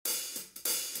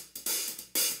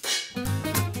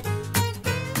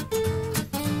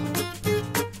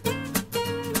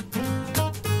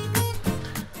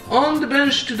On the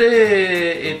bench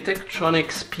today, a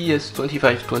Tektronix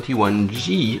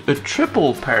PS2521G, a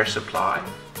triple power supply,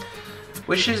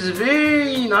 which is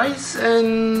very nice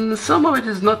and some of it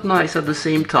is not nice at the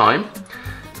same time.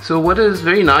 So what is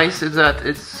very nice is that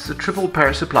it's a triple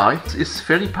power supply. It's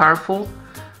fairly powerful.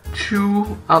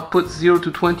 Two outputs 0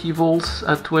 to 20 volts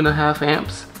at 2.5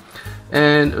 amps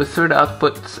and a third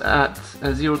output at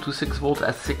 0 to 6 volts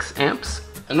at 6 amps.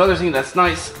 Another thing that's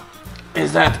nice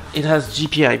is that it has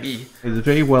GPIB. It's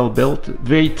very well built,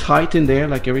 very tight in there,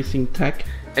 like everything tech,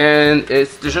 and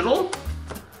it's digital.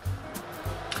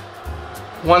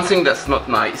 One thing that's not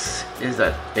nice is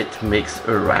that it makes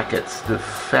a racket. The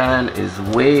fan is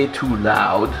way too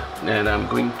loud, and I'm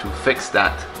going to fix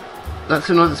that. That's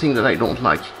another thing that I don't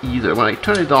like either. When I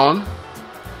turn it on,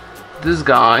 this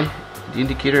guy, the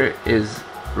indicator is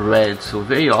red, so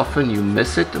very often you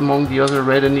miss it among the other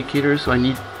red indicators, so I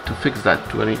need to fix that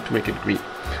too. I need to make it green.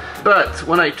 But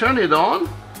when I turn it on,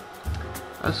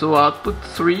 so output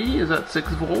 3 is at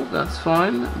 6 volts, that's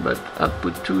fine, but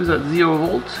output 2 is at 0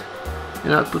 volts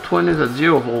and output 1 is at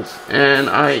 0 volts, and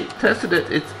I tested it.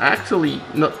 It's actually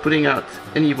not putting out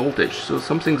any voltage, so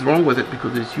something's wrong with it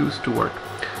because it's used to work.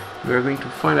 We're going to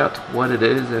find out what it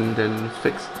is and then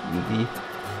fix the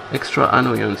extra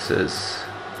annoyances.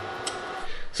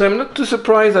 So I'm not too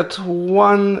surprised that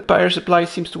one power supply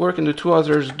seems to work and the two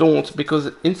others don't,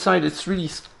 because inside it's really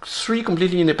three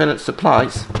completely independent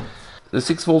supplies. The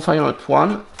 6 volt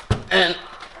 501, and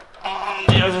on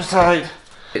the other side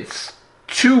it's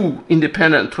two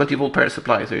independent 20 volt power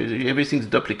supplies. So everything's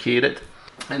duplicated,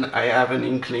 and I have an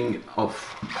inkling of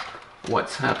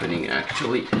what's happening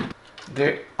actually.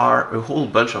 There are a whole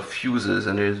bunch of fuses,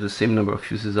 and there's the same number of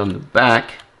fuses on the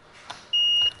back.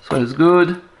 This one is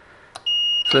good.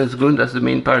 So it's good, that's the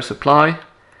main power supply.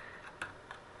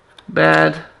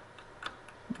 Bad,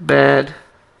 bad,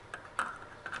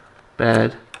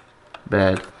 bad,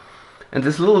 bad. And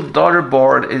this little daughter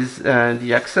board is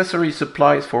the accessory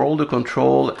supplies for all the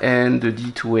control and the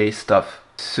D2A stuff.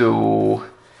 So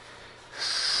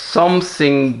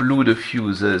something blew the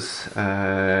fuses.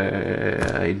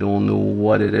 I don't know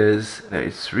what it is.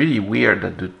 It's really weird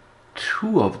that the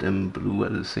two of them blew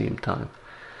at the same time.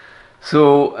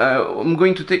 So I'm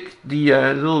going to take the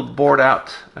little board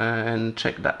out and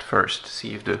check that first,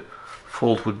 see if the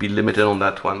fault would be limited on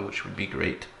that one, which would be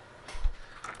great.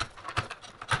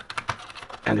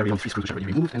 And there are only 3 screws which are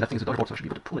already removed, and that thing is a daughter board, so I should be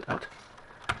able to pull it out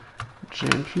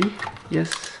gently.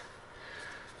 Yes.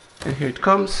 And here it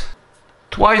comes.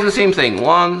 Twice the same thing.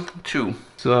 1, 2.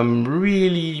 So I'm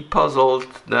really puzzled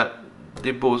that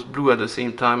they both blew at the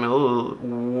same time. I'm a little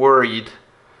worried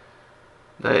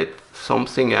that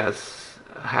something has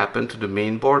happened to the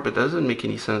main board, but that doesn't make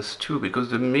any sense too, because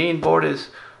the main board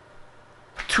is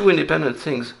two independent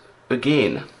things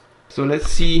again. So let's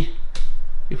see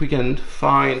if we can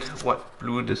find what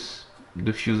blew the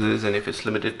fuses and if it's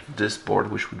limited to this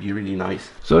board, which would be really nice.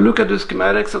 So look at the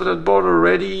schematics of that board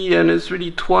already, and it's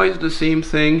really twice the same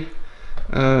thing.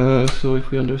 So if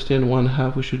we understand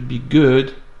 1/2, we should be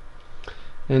good.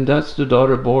 And that's the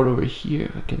daughter board over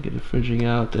here. I can get the fringing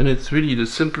out, and it's really the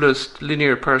simplest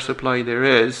linear power supply there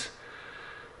is.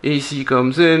 AC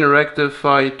comes in,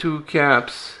 rectify, 2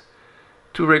 caps,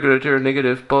 2 regulator,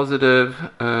 negative, positive,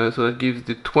 so that gives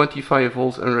the 25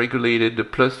 volts unregulated, the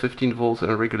plus 15 volts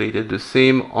unregulated, the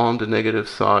same on the negative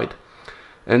side.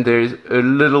 And there's a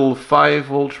little 5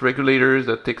 volt regulator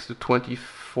that takes the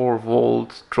 24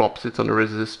 volts, drops it on the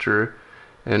resistor,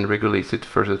 and regulates it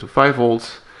further to 5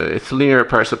 volts. It's a linear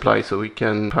power supply, so we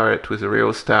can power it with a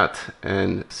rheostat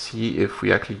and see if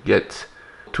we actually get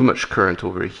too much current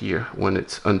over here when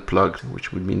it's unplugged,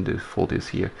 which would mean the fault is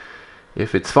here.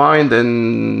 If it's fine,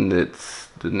 then it's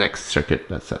the next circuit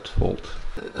that's at fault.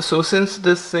 So since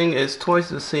this thing is twice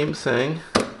the same thing,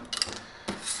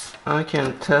 I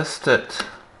can test it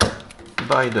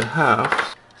by the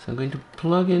half. So I'm going to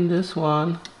plug in this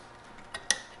one.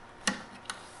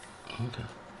 Okay.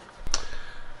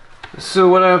 So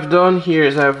what I've done here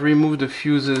is I've removed the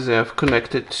fuses and I've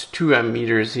connected 2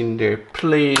 ammeters in their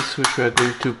place, which we are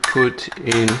going to put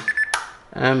in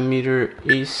ammeter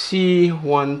AC,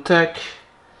 1 tech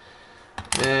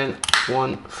and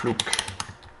 1 fluke,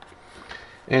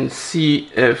 and see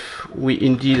if we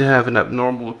indeed have an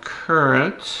abnormal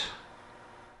current.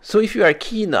 So if you are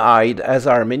keen-eyed, as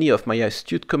are many of my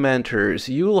astute commenters,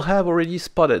 you will have already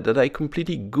spotted that I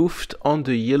completely goofed on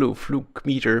the yellow fluke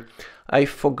meter. I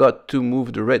forgot to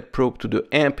move the red probe to the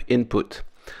amp input.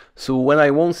 So when I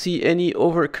won't see any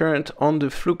overcurrent on the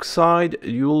fluke side,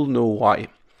 you'll know why.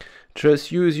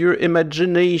 Just use your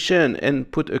imagination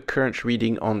and put a current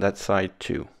reading on that side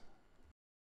too.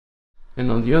 And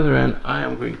on the other end, I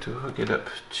am going to hook it up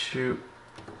to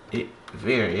a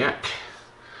variac.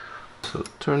 So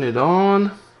turn it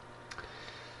on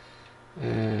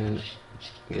and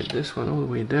get this one all the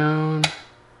way down.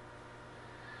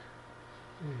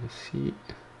 And see.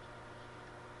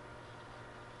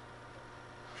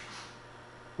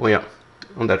 Oh yeah,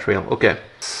 on that rail. Okay,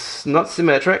 it's not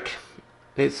symmetric.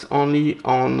 It's only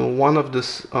on one of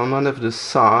the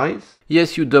sides.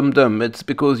 Yes, you dum-dum. It's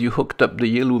because you hooked up the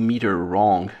yellow meter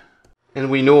wrong. And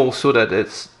we know also that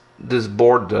this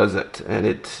board does it, and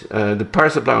the power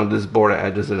supply on this board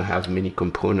doesn't have many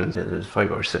components. There's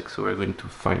 5 or 6, so we're going to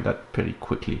find that pretty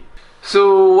quickly.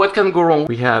 So what can go wrong?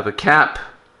 We have a cap,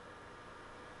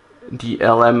 the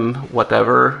LM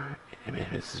whatever. I mean,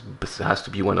 it has to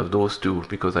be one of those two,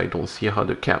 because I don't see how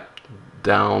the cap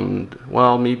down.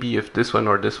 Well, maybe if this one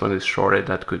or this one is shorted,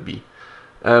 that could be.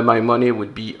 My money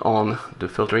would be on the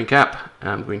filtering cap.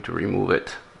 I'm going to remove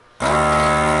it.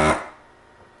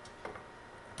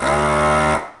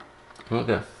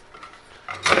 Okay.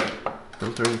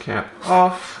 Filtering cap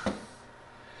off.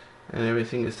 And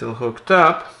everything is still hooked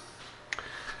up.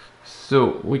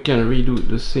 So we can redo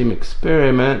the same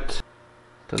experiment.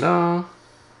 Ta-da!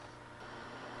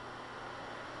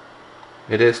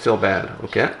 It is still bad,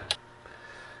 okay.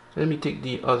 Let me take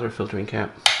the other filtering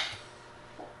cap.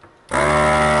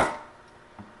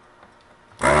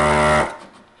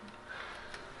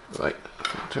 Right,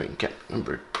 filtering cap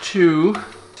number 2.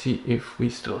 See if we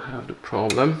still have the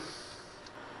problem.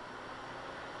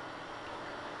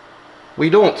 We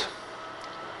don't.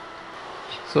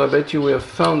 So I bet you we have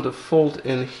found the fault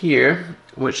in here,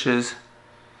 which is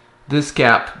this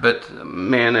cap. But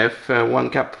man, if one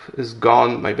cap is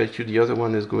gone, I bet you the other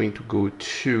one is going to go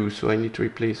too. So I need to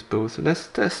replace both. Let's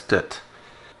test it.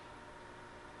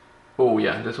 Oh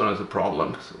yeah, this one is a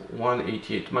problem. So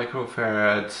 188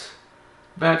 microfarads,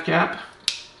 bad cap.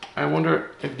 I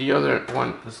wonder if the other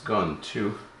one is gone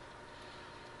too.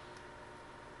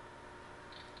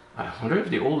 I wonder if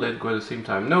they all let go at the same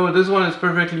time. No, this one is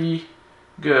perfectly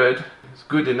good. It's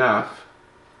good enough.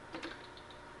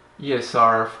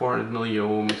 ESR 400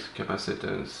 milliohms,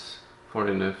 capacitance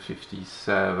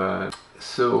 457.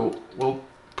 So we'll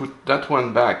put that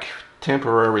one back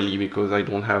temporarily because I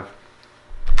don't have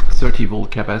 30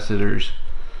 volt capacitors.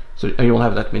 So I don't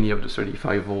have that many of the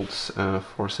 35 volts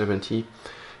 470,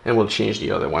 and we'll change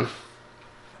the other one.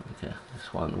 Okay,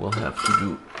 this one we'll have to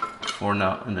do for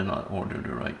now, and then I'll order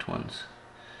the right ones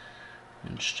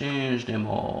and change them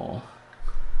all.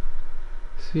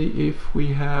 See if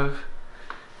we have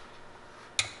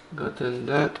gotten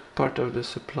that part of the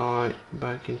supply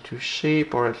back into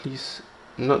shape, or at least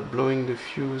not blowing the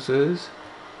fuses.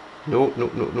 No,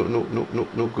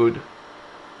 no good.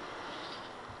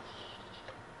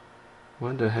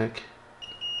 What the heck?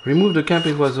 Remove the cap,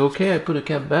 it was okay. I put the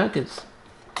cap back. Did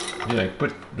I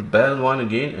put the bad one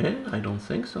again in? I don't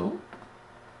think so.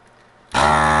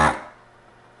 I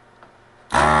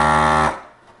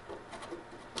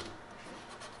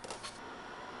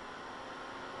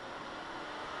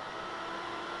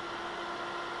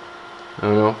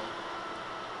don't know.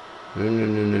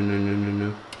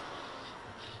 No.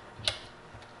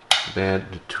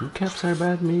 Bad. The two caps are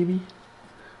bad, maybe?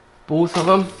 Both of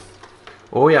them?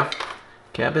 Oh yeah.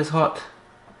 Cap is hot.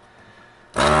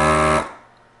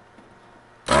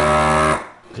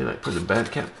 Did I put the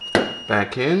bad cap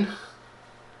back in?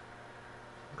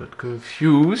 Got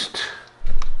confused.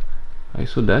 I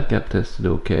saw that cap tested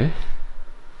okay.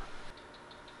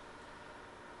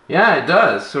 Yeah, it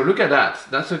does. So look at that.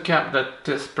 That's a cap that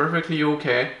tests perfectly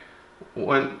okay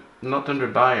when not under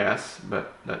bias,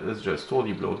 but that is just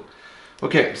totally blown.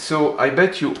 Okay, so I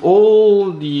bet you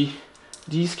all these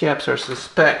caps are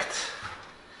suspect,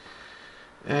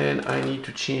 and I need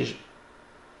to change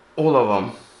all of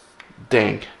them.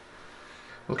 Dang.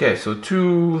 Okay, so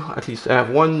at least I have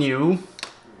one new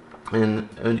and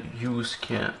a used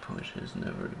cap, which is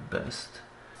never the best.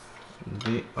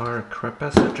 They are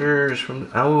capacitors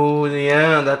from, oh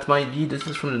yeah, that might be, this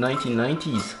is from the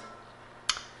 1990s.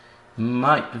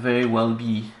 Might very well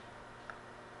be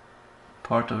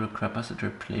part of the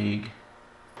capacitor plague.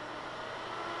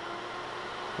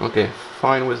 Okay,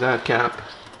 fine with that cap.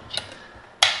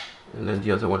 And then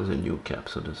the other one is a new cap,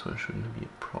 so this one shouldn't be a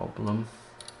problem.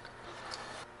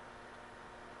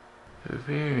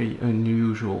 Very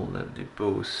unusual that they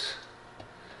both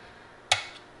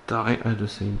die at the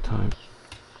same time.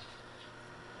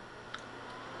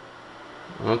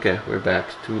 Okay, we're back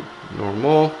to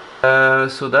normal.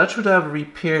 So that should have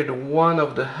repaired one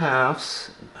of the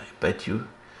halves. I bet you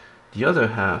the other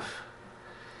half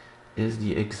is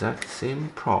the exact same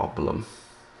problem.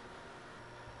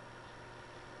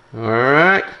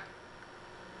 Alright.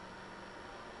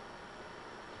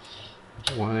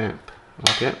 1 amp.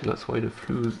 Okay, that's why the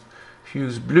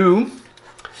fuse blew.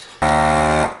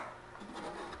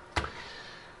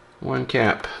 1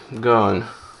 cap gone.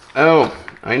 Oh,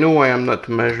 I know why I'm not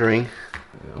measuring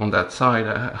on that side.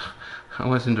 I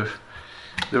was in the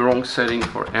wrong setting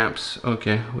for amps.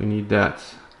 Okay, we need that.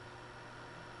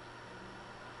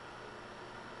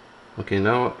 Okay,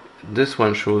 now this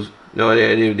one shows. No,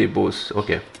 they both.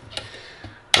 Okay.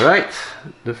 Alright,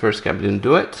 the first cap didn't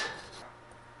do it.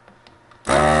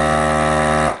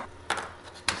 Try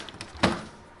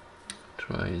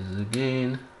this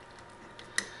again.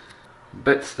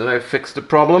 Bet that I fixed the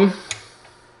problem.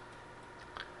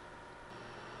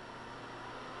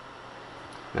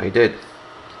 I did.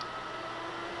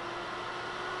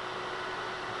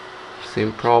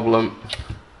 Same problem.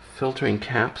 Filtering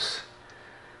caps.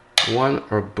 One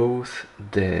or both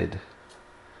dead.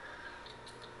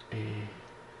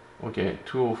 Okay,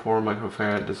 204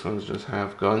 microfarad. This one's just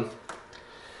half gone.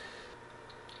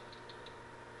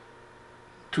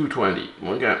 220.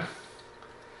 Okay.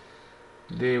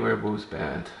 They were both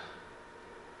bad.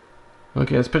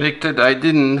 Okay, as predicted, I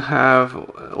didn't have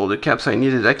all the caps I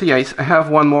needed. Actually, I have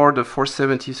one more, the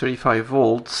 470 35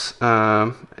 volts,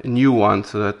 new one,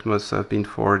 so that must have been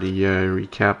for the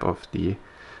recap of the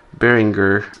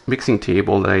Behringer mixing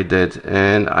table that I did.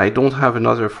 And I don't have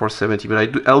another 470,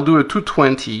 but I'll do a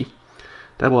 220.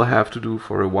 That will have to do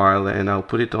for a while, and I'll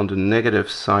put it on the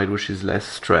negative side, which is less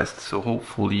stressed, so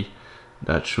hopefully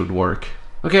that should work.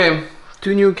 Okay,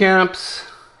 2 new caps.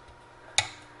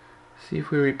 See if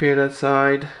we repair that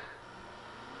side.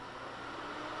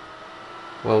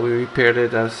 Well, we repaired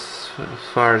it as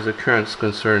far as the current's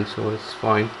concerned, so it's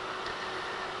fine.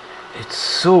 It's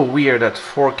so weird that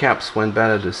 4 caps went bad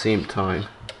at the same time.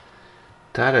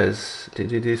 That is,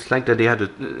 it's like that they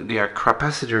are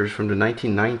capacitors from the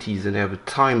 1990s and they have a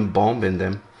time bomb in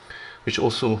them, which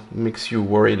also makes you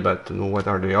worried about, you know, what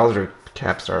are the other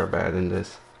caps that are bad in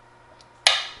this.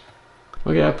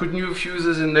 Okay, I put new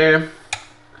fuses in there,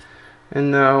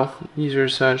 and now either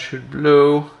side should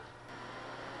blow.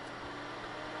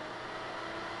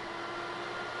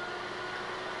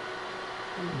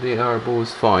 They are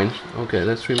both fine. Okay,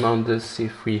 let's remount this, see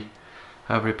if we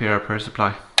have repair our power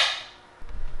supply.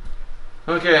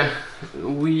 Okay,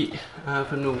 we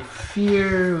have no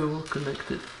fear. We will connect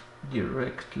it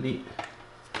directly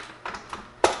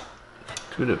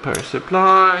to the power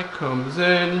supply. Comes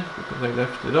in because I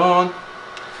left it on.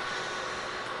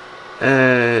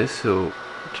 So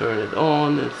turn it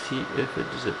on and see if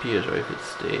it disappears or if it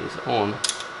stays on.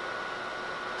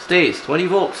 Stays 20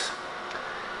 volts.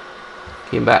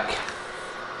 Came back.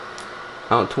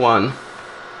 Out 1.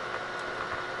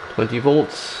 20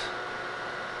 volts.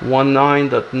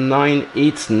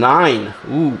 19.989.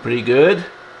 Ooh, pretty good.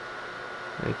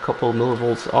 A couple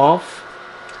millivolts off.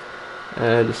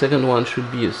 The second one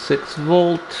should be a 6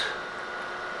 volt.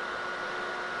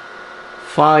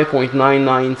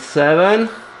 5.997.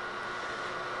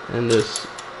 And this,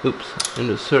 oops, and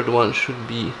the third one should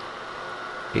be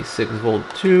a 6 volt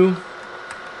too.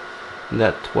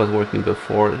 That was working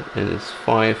before, and it's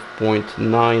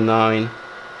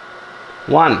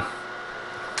 5.991.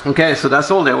 Okay, so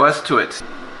that's all there was to it.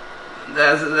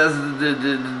 That's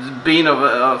the bane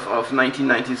of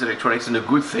 1990s electronics, and a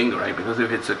good thing, right? Because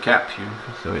if it's a cap,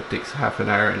 so it takes half an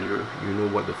hour and you know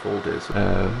what the fault is.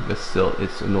 But still,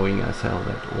 it's annoying as hell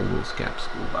that all those caps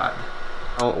go bad.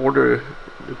 I'll order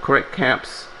the correct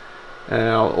caps.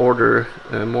 I'll order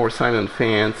more silent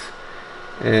fans,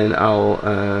 and I'll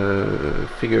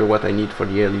figure what I need for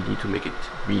the LED to make it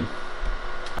green.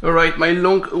 Alright, my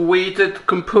long-awaited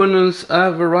components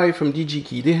have arrived from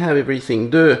DigiKey. They have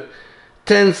everything. The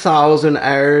 10,000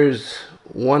 hours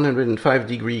 105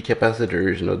 degree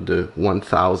capacitors, not the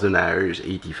 1000 hours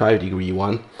 85 degree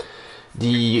one.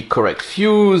 The correct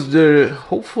fuse, the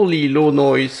hopefully low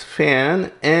noise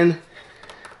fan, and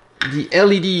the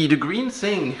LED, the green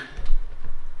thing.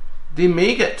 They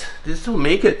make it. They still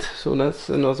make it. So that's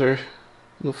another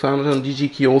found on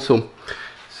DigiKey also.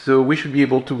 So we should be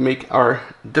able to make our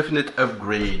definite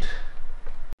upgrade.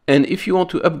 And if you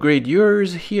want to upgrade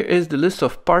yours, here is the list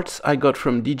of parts I got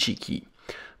from DigiKey.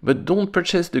 But don't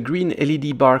purchase the green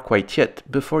LED bar quite yet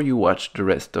before you watch the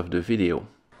rest of the video.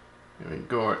 Here we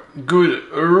go. Good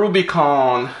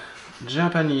Rubicon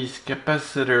Japanese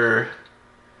capacitor.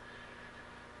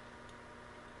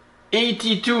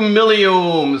 82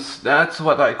 milliohms. That's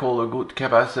what I call a good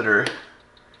capacitor.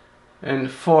 And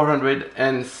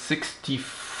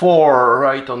 464,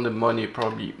 right on the money,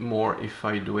 probably more if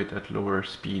I do it at lower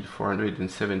speed.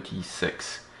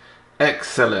 476.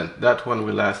 Excellent. That one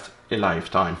will last a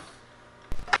lifetime.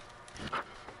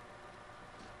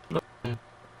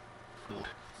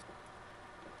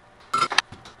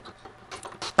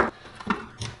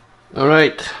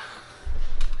 Alright,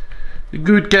 the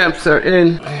good caps are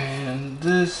in, and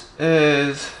this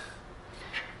is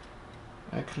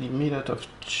actually made out of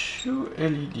 2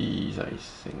 LEDs, I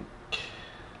think.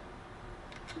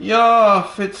 Yeah,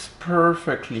 fits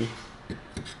perfectly.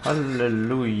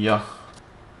 Hallelujah.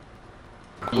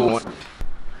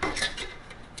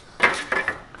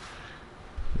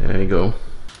 There you go.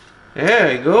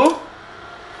 There you go.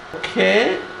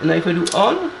 Okay, and if I do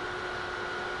on,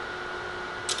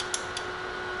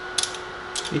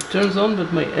 it turns on,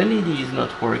 but my LED is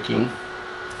not working.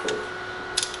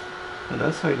 So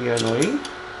that's highly annoying.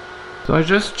 So I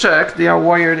just checked, they are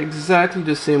wired exactly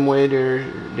the same way. There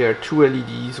are 2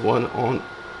 LEDs, one on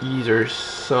either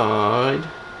side.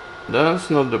 That's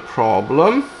not the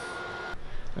problem.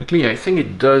 Actually, I think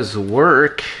it does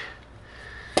work,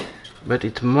 but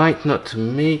it might not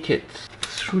make it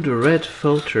through the red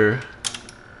filter.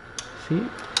 See?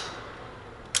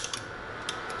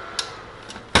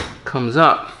 Comes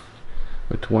up.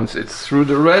 But once it's through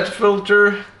the red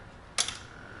filter,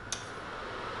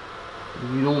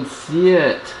 you don't see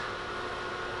it.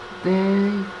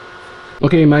 Dang.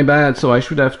 Okay, my bad. So I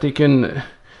should have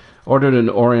ordered an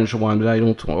orange one, but I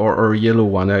don't, or a yellow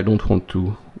one. I don't want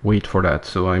to wait for that.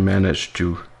 So I managed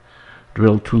to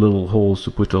drill 2 little holes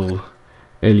to put a little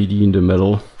LED in the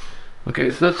middle. Okay,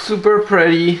 it's not super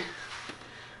pretty,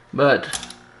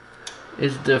 but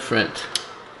it's different.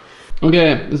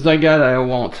 Okay, it's like that I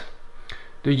want.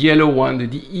 The yellow one, the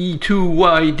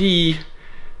E2YD,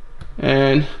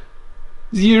 and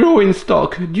 0 in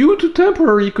stock. Due to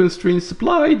temporary constrained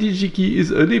supply, DigiKey is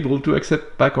unable to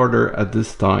accept backorder at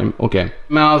this time. Okay,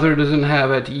 Mouser doesn't have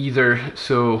it either,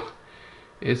 so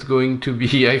it's going to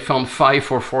be, I found 5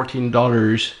 for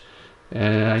 $14,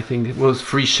 and I think it was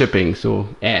free shipping, so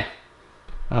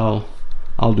I'll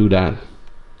do that.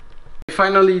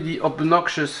 Finally, the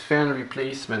obnoxious fan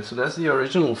replacement. So that's the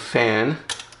original fan,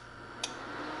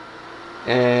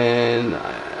 and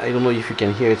I don't know if you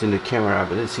can hear it in the camera,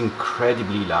 but it's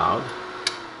incredibly loud.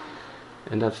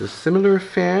 And that's a similar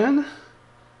fan.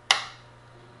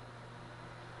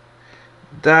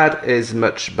 That is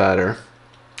much better.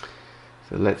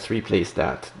 So let's replace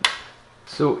that.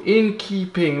 So in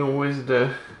keeping with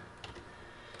the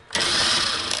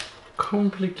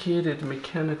complicated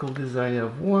mechanical design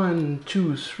of 1,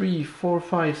 2, 3, 4,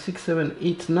 5, 6, 7,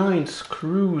 8, 9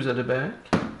 screws at the back.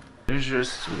 There's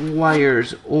just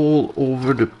wires all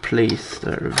over the place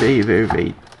that are very, very,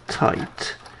 very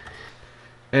tight.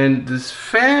 And this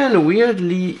fan,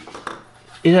 weirdly,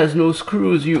 it has no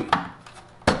screws. You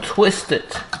twist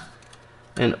it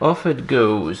and off it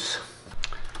goes.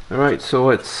 Alright, so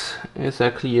it's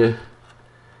actually a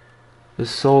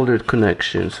soldered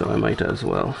connection, so I might as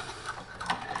well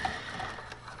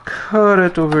cut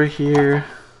it over here.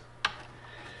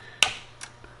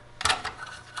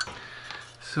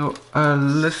 So I'll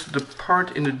list the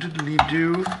part in the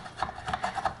doodly-doo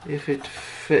if it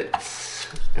fits.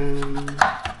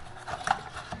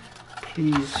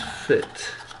 Please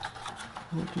fit.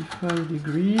 45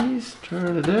 degrees,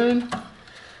 turn it in.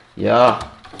 Yeah.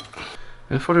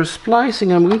 And for the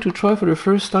splicing, I'm going to try for the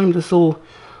first time this little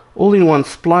all-in-one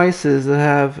splices that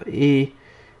have a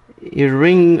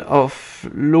ring of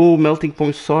low melting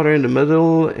point solder in the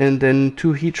middle, and then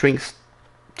 2 heat shrink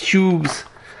tubes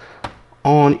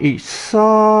on each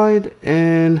side.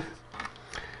 And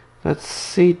let's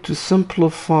say, to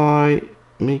simplify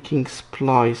making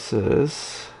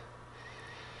splices,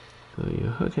 so you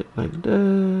hook it like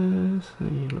this,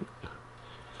 and you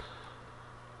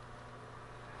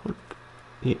hook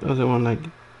the other one like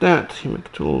that. You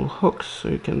make 2 little hooks so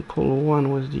you can pull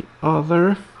one with the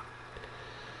other,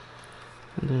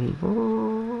 and then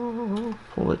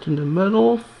pull it in the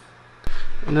middle.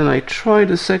 And then I tried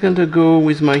a second ago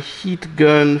with my heat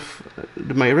gun,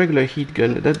 my regular heat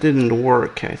gun. That didn't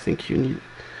work. I think you need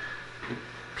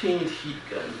a paint heat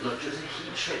gun, not just a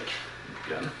heat shrink heat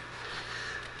gun.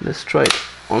 Let's try it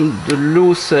on the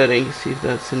low setting, see if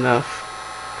that's enough.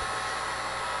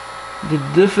 The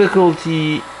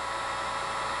difficulty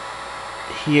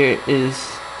here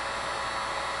is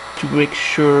to make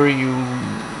sure you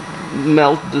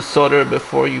melt the solder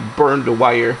before you burn the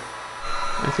wire.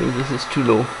 I think this is too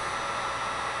low.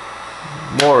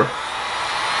 More.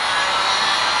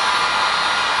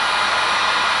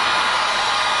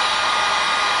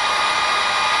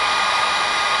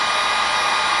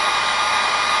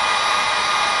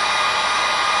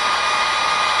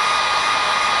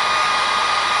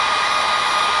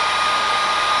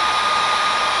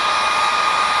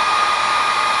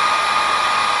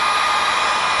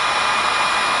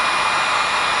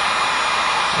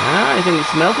 I think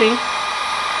it's melting.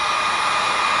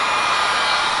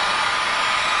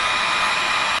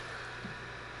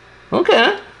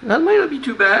 Okay, that might not be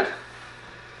too bad.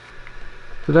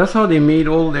 So that's how they made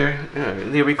all their,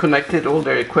 they reconnected all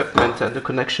their equipment at the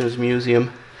Connections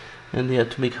Museum, and they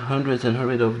had to make hundreds and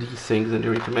hundreds of these things, and they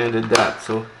recommended that,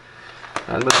 so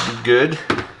that must be good.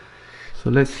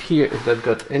 So let's hear if that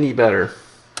got any better.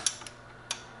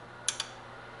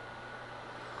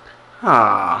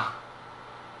 Ah,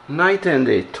 night and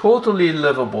day, totally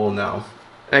livable now.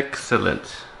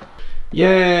 Excellent.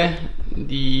 Yeah,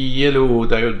 the yellow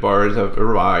diode bars have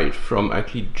arrived from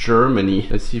actually Germany.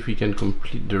 Let's see if we can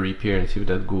complete the repair and see if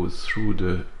that goes through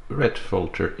the red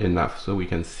filter enough so we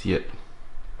can see it.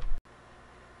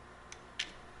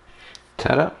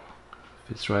 Ta-da!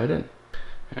 Fits right in.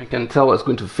 I can tell what's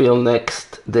going to fail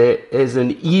next. There is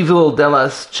an evil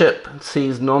Dallas chip. It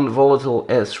says non-volatile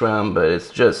SRAM, but it's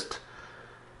just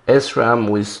SRAM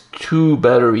with 2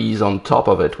 batteries on top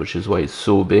of it, which is why it's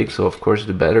so big. So of course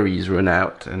the batteries run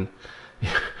out, and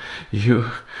you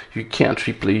can't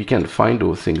replace, you can't find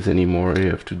those things anymore.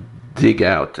 You have to dig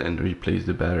out and replace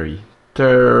the battery.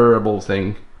 Terrible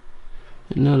thing.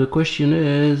 And now the question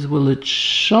is, will it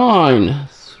shine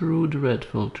through the red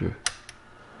filter?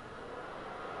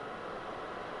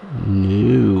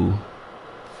 No,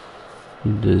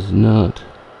 it does not.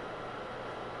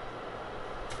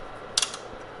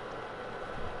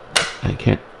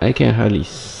 I can't hardly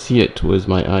see it with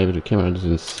my eye, but the camera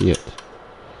doesn't see it.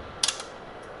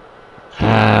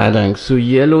 Ah, dang. So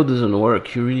yellow doesn't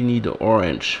work. You really need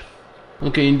orange.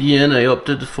 Okay, in the end I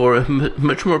opted for a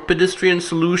much more pedestrian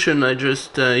solution. I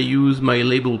just used my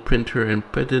label printer and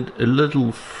printed a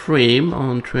little frame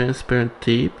on transparent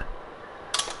tape.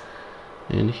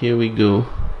 And here we go.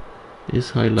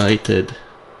 It's highlighted.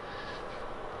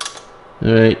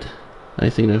 Alright, I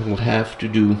think that will have to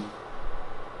do.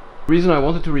 The reason I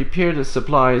wanted to repair the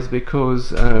supply is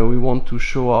because we want to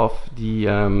show off the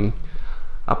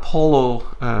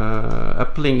Apollo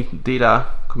uplink data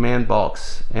command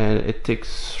box, and it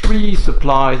takes 3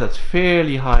 supplies at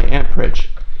fairly high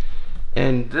amperage,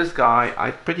 and this guy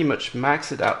I pretty much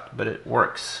max it out, but it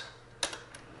works.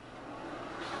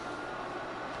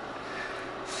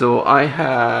 So I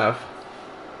have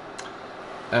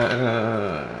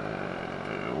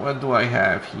what do I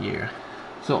have here?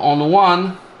 So on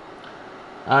one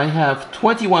I have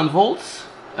 21 volts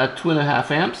at 2.5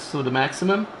 amps, so the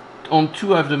maximum. On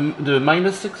 2 I have the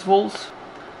minus 6 volts,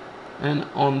 and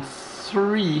on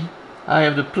 3 I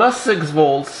have the plus 6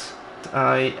 volts.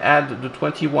 I add the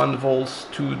 21 volts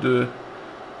to the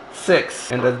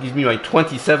 6, and that gives me my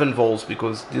 27 volts,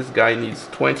 because this guy needs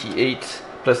 28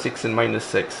 plus 6 and minus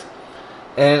 6.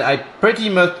 And I pretty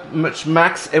much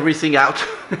max everything out.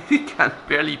 You can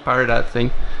barely power that thing.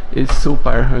 It's so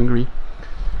power hungry.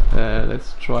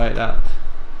 Let's try it out.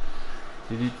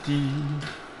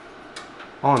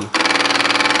 On.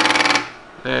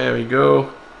 There we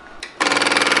go.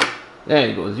 There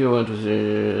you go.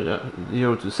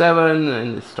 0 to 7,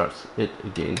 and it starts it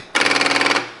again.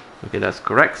 Okay, that's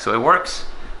correct. So it works.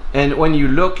 And when you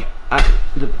look at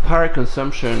the power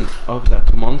consumption of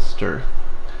that monster,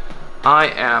 I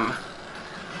am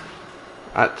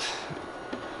at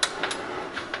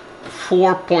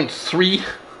 4.3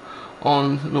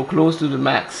 on, no, close to the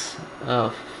max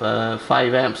of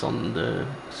 5 amps on the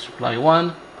supply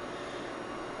 1.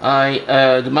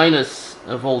 The minus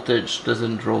voltage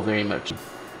doesn't draw very much.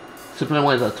 Supply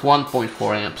 1 is at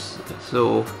 1.4 amps,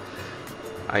 so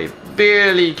I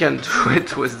barely can do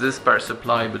it with this power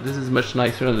supply, but this is much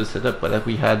nicer than the setup that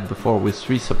we had before with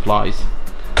 3 supplies.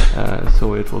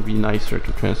 So it will be nicer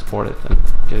to transport it and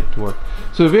get it to work.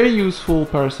 So a very useful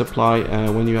power supply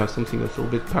when you have something that's a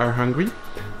little bit power hungry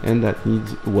and that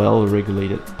needs well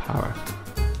regulated power.